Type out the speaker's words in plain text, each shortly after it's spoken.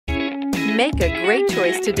Make a great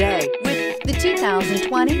choice today with the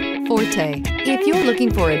 2020 Forte. If you're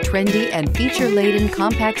looking for a trendy and feature-laden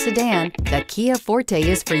compact sedan, the Kia Forte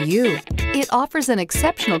is for you. It offers an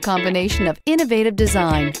exceptional combination of innovative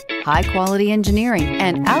design, high-quality engineering,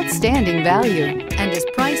 and outstanding value, and is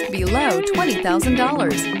priced below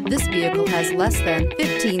 $20,000. This vehicle has less than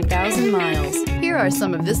 15,000 miles. Here are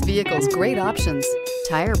some of this vehicle's great options: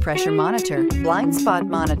 tire pressure monitor, blind spot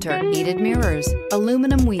monitor, heated mirrors,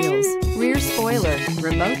 aluminum wheels, rear spoiler,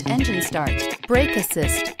 remote engine start, brake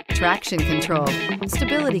assist, traction control,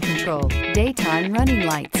 stability control, daytime running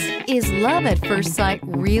lights. Is love at first sight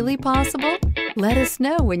really possible? Let us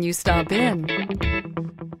know when you stop in.